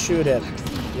we can't shoot it?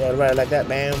 Yeah, right like that.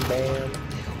 Bam, bam,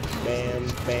 bam,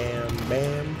 bam,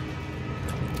 bam.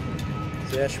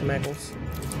 See that schmackles?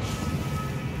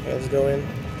 Okay, let's go in.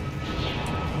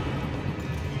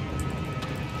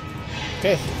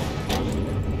 Okay.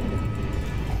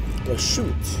 We'll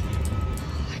shoot.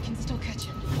 I can still catch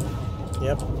him.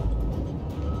 Yep.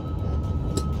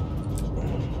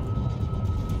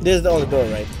 This is the only door,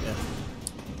 right? Yeah.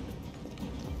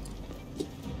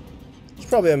 There's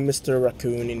probably a Mr.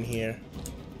 Raccoon in here.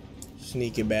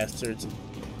 Sneaky bastards.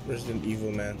 Resident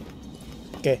Evil man.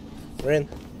 Okay, we're in.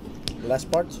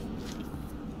 Last part.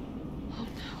 Oh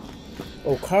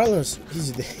no. Oh, Carlos.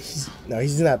 No,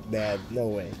 he's not bad. No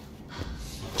way.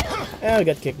 And I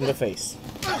got kicked in the face.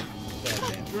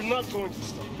 You're not going to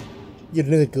stop. You're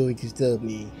not going to stop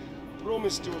me.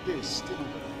 Promised you this, didn't I?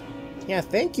 Yeah,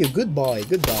 thank you. Good boy.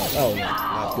 Good dog. Oh, no,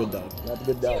 not good dog. Not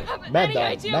good dog. Bad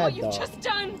dog. Bad dog.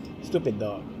 Stupid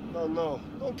dog. No,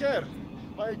 don't care.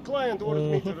 My client ordered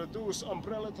me to reduce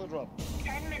umbrella to drop.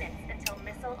 10 minutes until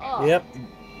missile. Yep.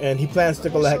 And he plans to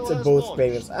collect both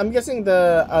payments. I'm guessing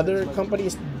the other company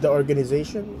is the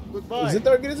organization. Goodbye. Is it the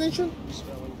organization?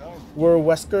 Where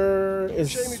Wesker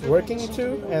is working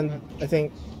to? And I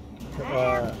think...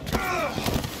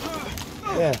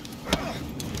 yeah.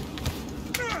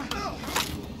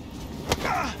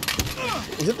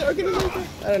 Is it the organization?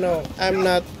 I don't know. I'm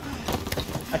not...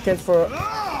 I can't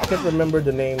remember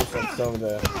the names of some of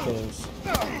the things.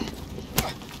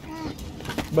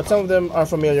 But some of them are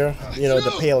familiar. You know,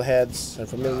 the pale heads are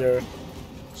familiar.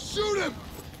 Shoot him!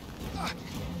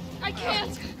 I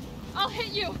can't. I'll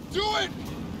hit you. Do it!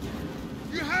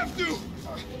 You have to!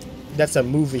 That's a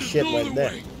movie shit No right other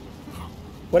there. way.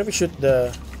 What if we shoot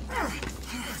the...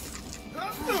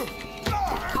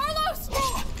 Carlos!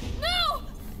 No!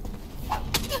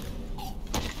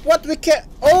 What we can't...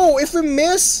 Oh, if we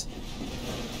miss...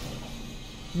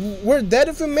 We're dead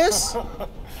if we miss?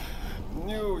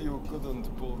 Knew you couldn't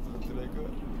pull the trigger.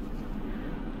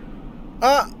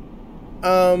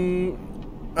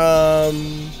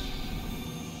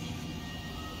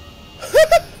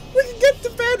 We can get the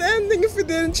bad ending if we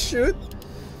didn't shoot.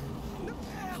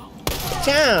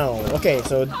 Ciao. Okay,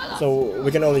 so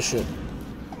we can only shoot.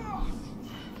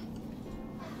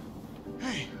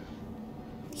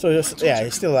 So just, yeah,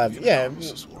 he's still alive. Yeah,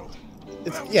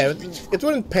 it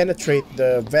wouldn't penetrate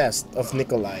the vest of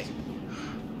Nikolai.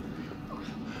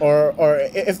 Or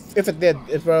if it did,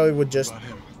 it probably would just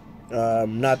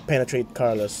not penetrate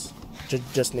Carlos,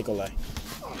 just Nikolai.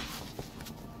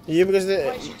 Yeah, because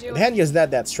the handgun's not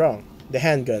that strong. The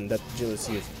handgun that Julius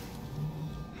used.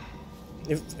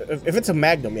 If it's a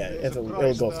Magnum, yeah, it'll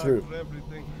go through.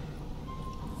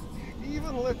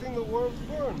 Even letting the world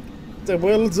burn. The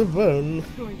world's a burn.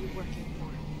 Who are you working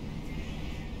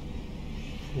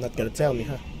for? Not gonna tell me,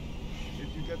 huh?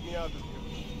 If you get me out of here,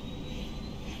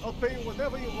 I'll pay you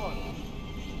whatever you want.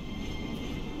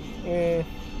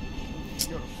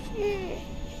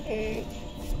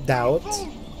 Doubt.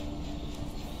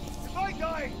 If I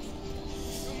die,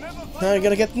 you'll never find Now you're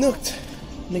gonna get nuked,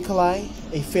 Nikolai.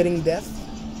 A fitting death.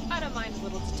 I don't mind a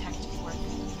little detective work.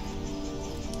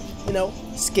 You know,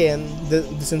 skin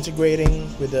disintegrating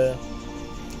with the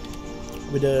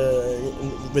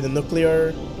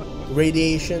nuclear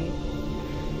radiation.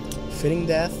 Fitting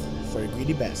death for a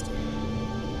greedy bastard.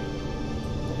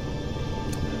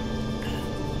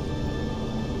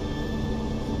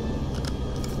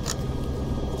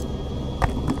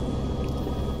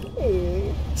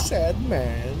 Oh, sad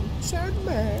man, sad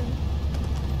man.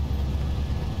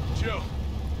 Joe,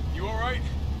 you alright?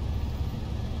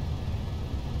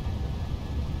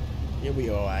 Yeah,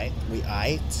 we alright. We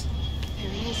aight. There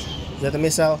he is. Is that the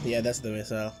missile? Yeah, that's the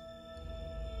missile.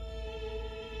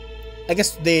 I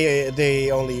guess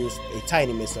they only use a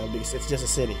tiny missile because it's just a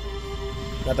city,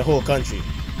 not the whole country.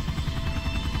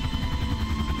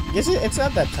 Yes, it's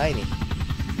not that tiny.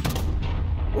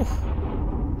 Oof.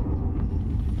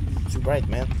 Too bright,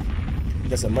 man.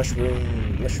 That's a mushroom.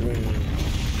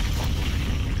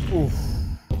 Oof.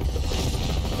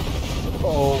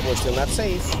 Oh, we're still not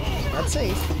safe. Not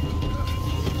safe.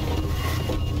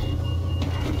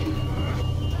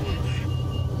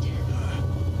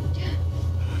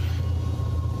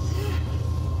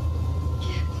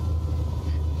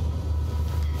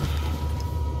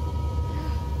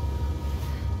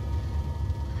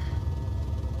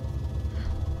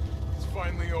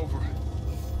 Finally over.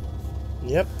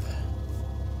 Yep.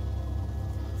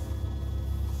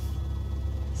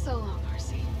 So long,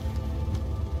 Marcy.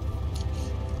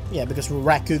 Yeah, because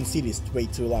Raccoon City is way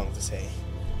too long to say.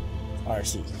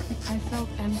 RC. I felt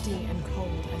empty and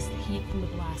cold as the heat from the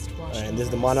blast washed And this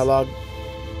is the over us. monologue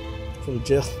from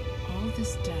Jill. All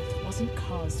this death wasn't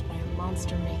caused by a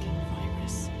monster-making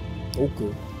virus. Okay.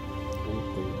 It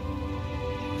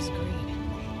was greed.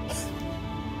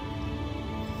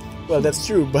 Well, that's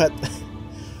true, but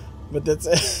that's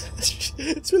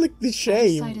it's really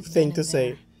cliche Outside thing then to and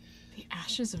say. there, the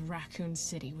ashes of Raccoon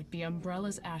City would be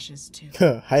Umbrella's ashes too.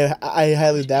 I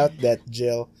highly doubt that,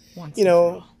 Jill. Once You and for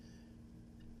know, all.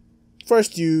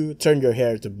 first you turn your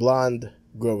hair to blonde,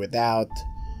 grow it out,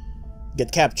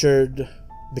 get captured,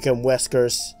 become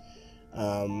Wesker's,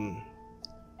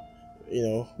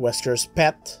 Wesker's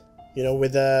pet,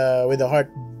 with the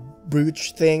heart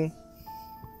brooch thing.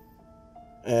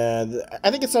 And I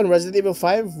think it's on Resident Evil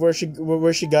 5 where she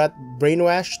got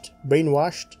brainwashed.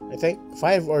 I think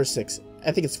 5 or 6.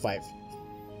 I think it's 5.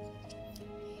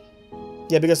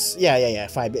 Yeah, because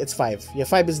 5. It's 5. Yeah,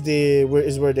 5 is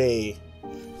where they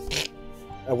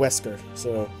a Wesker.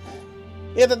 So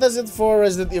yeah, that does it for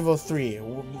Resident Evil 3.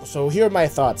 So here are my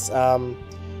thoughts. I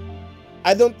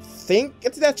don't think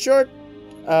it's that short.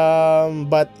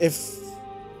 But it's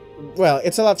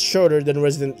a lot shorter than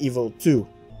Resident Evil 2.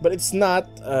 But it's not,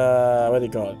 what do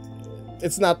you call it?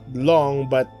 It's not long,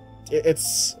 but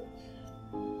it's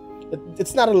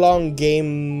not a long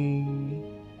game.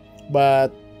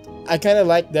 But I kind of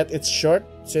like that it's short,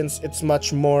 since it's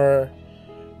much more.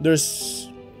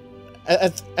 I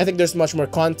think there's much more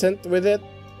content with it.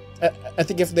 I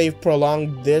think if they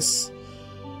prolonged this,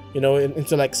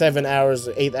 into like 7 hours,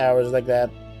 8 hours like that,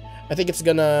 I think it's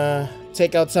gonna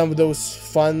take out some of those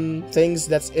fun things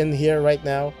that's in here right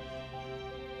now.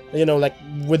 Like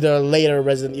with the later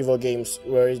Resident Evil games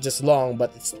where it's just long,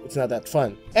 but it's not that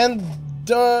fun. And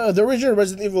the original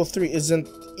Resident Evil 3 isn't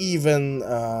even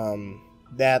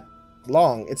that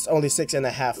long. It's only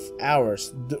 6.5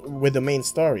 hours with the main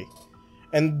story,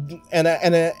 and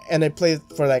I played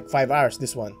for like 5 hours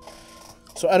this one.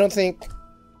 So I don't think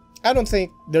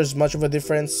there's much of a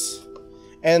difference.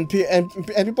 And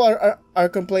people are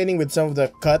complaining with some of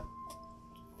the cut,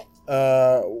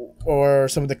 or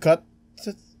some of the cut.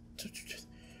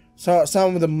 So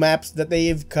some of the maps that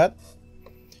they've cut,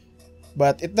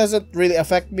 but it doesn't really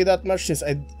affect me that much since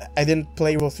I didn't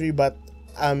play Evil 3, but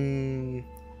I'm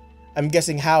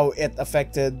guessing how it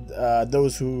affected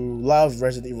those who love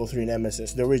Resident Evil 3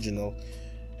 Nemesis, the original,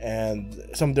 and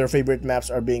some of their favorite maps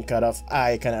are being cut off.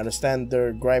 I kind of understand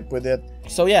their gripe with it.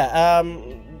 So yeah,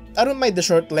 I don't mind the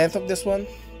short length of this one.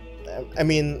 I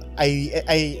mean,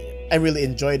 I really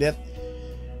enjoyed it.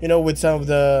 With some of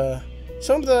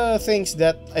the things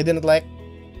that I didn't like,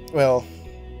 well,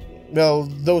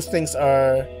 those things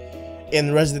are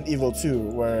in Resident Evil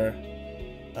 2, where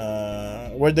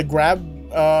the grab,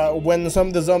 when some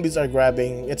of the zombies are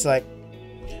grabbing, it's like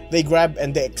they grab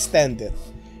and they extend it.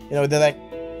 They're like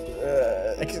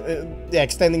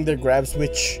extending their grabs,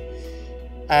 which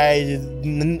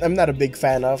I'm not a big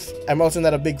fan of. I'm also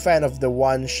not a big fan of the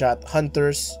one-shot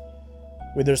hunters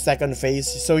with their second phase.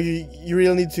 So you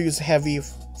really need to use heavy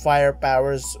fire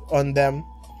powers on them,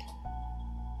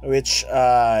 which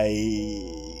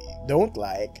I don't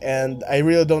like, and I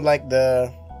really don't like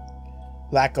the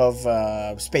lack of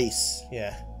space.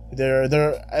 Yeah,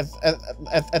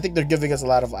 I think they're giving us a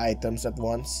lot of items at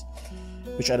once,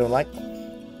 which I don't like.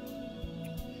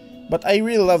 But I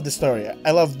really love the story.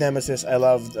 I loved Nemesis. I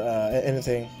loved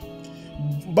anything,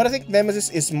 but I think Nemesis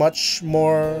is much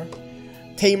more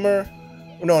tamer.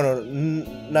 No,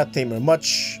 not tamer.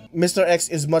 Mr. X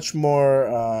is much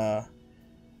more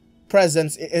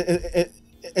presence. It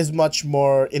is much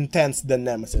more intense than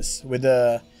Nemesis.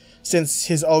 Since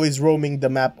he's always roaming the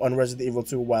map on Resident Evil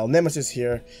 2, while Nemesis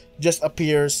here just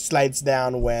appears, slides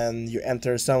down when you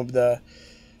enter some of the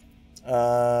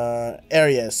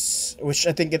areas, which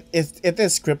I think it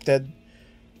is scripted.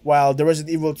 While the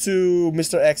Resident Evil 2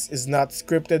 Mr. X is not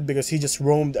scripted because he just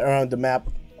roamed around the map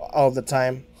all the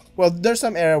time. Well, there's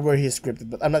some area where he's scripted,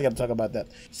 but I'm not gonna talk about that.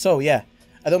 So yeah,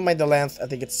 I don't mind the length. I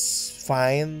think it's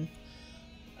fine.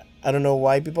 I don't know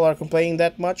why people are complaining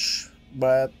that much,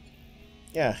 but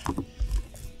yeah.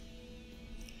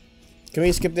 Can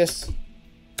we skip this?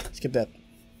 Skip that.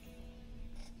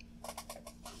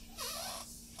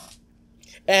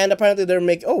 And apparently they're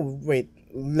making. Oh wait,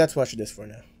 let's watch this for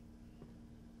now.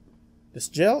 This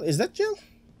Jill? Is that Jill?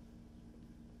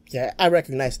 Yeah, I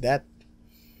recognize that.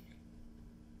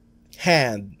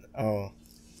 Hand. Oh.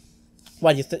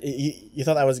 What, you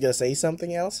thought I was gonna say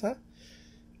something else, huh?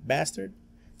 Bastard.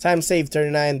 Time saved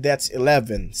 39, that's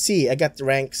 11. See, I got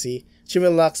rank C.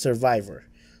 Achievement lock survivor.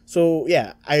 So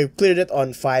yeah, I cleared it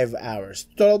on 5 hours.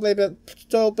 Total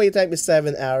playtime is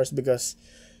 7 hours because,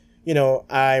 you know,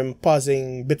 I'm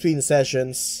pausing between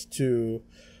sessions to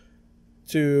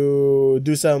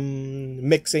do some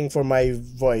mixing for my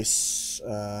voice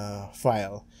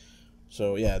file.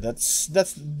 So yeah, that's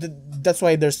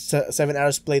why there's 7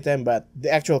 hours playtime, but the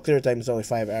actual clear time is only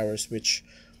 5 hours, which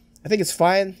I think it's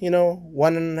fine. You know,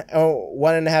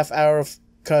 1.5 hour of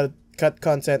cut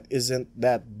content isn't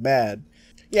that bad.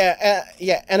 Yeah,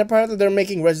 and apparently they're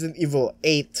making Resident Evil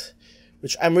 8,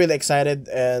 which I'm really excited,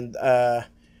 and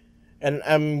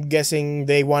I'm guessing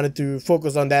they wanted to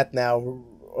focus on that now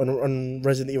on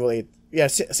Resident Evil 8. Yeah,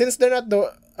 since they're not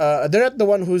the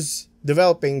one who's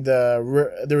developing the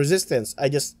Resistance. I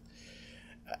just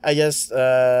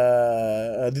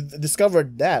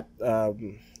discovered that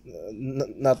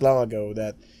not long ago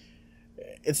that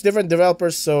it's different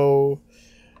developers. So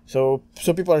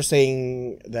people are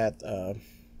saying that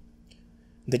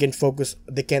they can't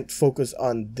focus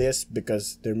on this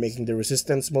because they're making the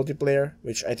Resistance multiplayer,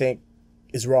 which I think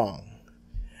is wrong.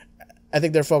 I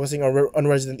think they're focusing on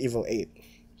Resident Evil 8.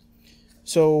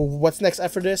 So what's next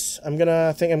after this? I'm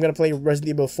gonna play Resident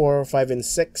Evil 4, 5, and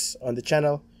 6 on the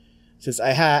channel, since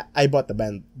I bought the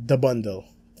bundle.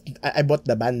 I bought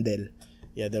the bundle.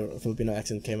 Yeah, the Filipino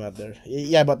accent came out there.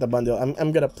 Yeah, I bought the bundle.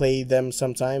 I'm gonna play them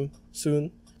sometime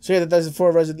soon. So yeah, that's it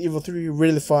for Resident Evil 3.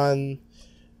 Really fun.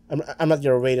 I'm not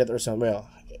gonna rate it or something. Well,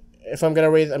 if I'm gonna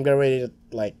rate it, I'm gonna rate it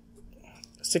like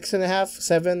 6.5,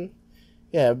 7.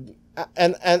 Yeah,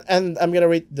 and I'm gonna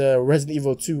rate the Resident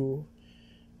Evil 2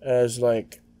 as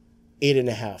like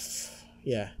 8.5.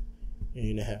 Yeah,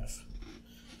 8.5.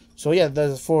 So yeah,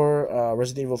 that's for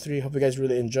Resident Evil 3. Hope you guys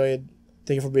really enjoyed.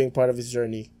 Thank you for being part of this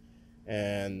journey,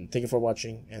 and thank you for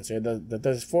watching. And so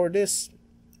that's for this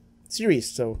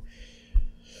series. So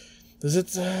does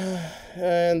it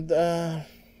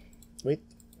wait,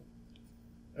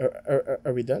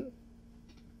 are we done?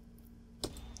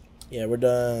 Yeah, we're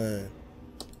done.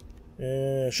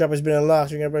 Shop has been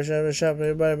unlocked. You can brush over shop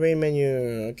by main menu.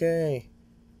 Okay.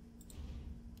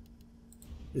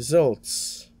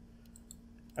 Results.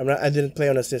 I didn't play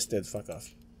on assisted. Fuck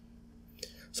off.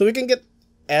 So we can get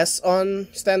S on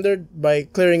standard by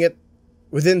clearing it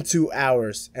within 2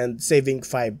 hours and saving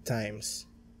 5 times.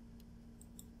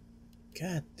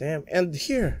 God damn. And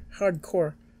here,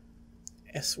 hardcore.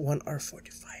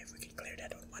 S1R45. We can clear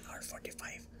that on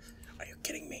 1R45. Are you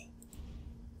kidding me?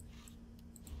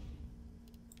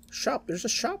 Shop. There's a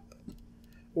shop.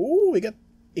 Ooh, we got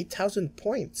 8,000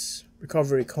 points.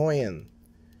 Recovery coin.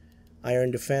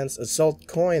 Iron defense. Assault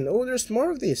coin. Oh, there's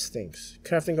more of these things.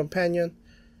 Crafting companion.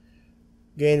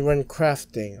 Gain when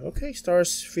crafting. Okay,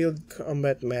 stars field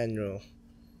combat manual.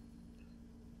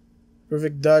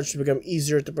 Perfect dodge to become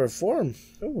easier to perform.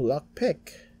 Oh,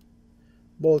 lockpick.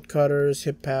 Bolt cutters,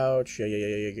 hip pouch.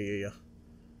 Yeah.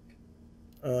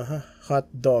 Hot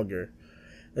dogger.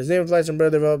 As name implies,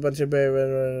 umbrella development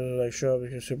like show up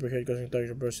because super hit causing target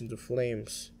to burst into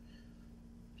flames.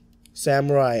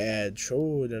 Samurai edge.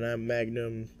 Oh, then I'm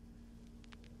magnum.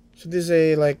 So this is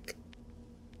a like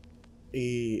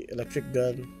a electric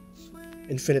gun.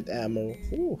 Infinite ammo.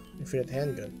 Ooh, infinite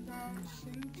handgun.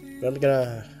 But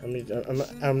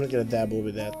I'm not gonna dabble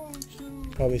with that.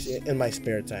 Probably in my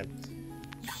spare time.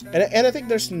 And I think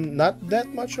there's not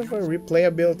that much of a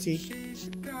replayability.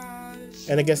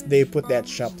 And I guess they put that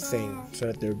shop thing so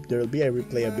that there will be a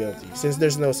replayability since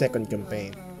there's no second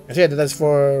campaign. And so yeah, that's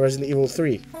for Resident Evil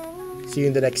 3. See you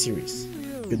in the next series.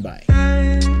 Goodbye.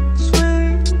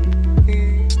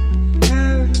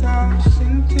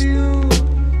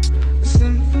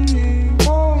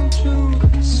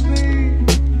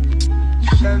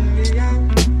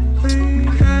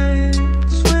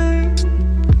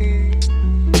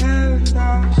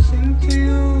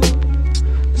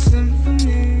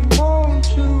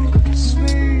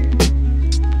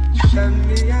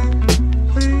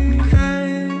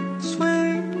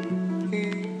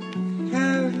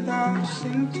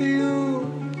 Sing to you.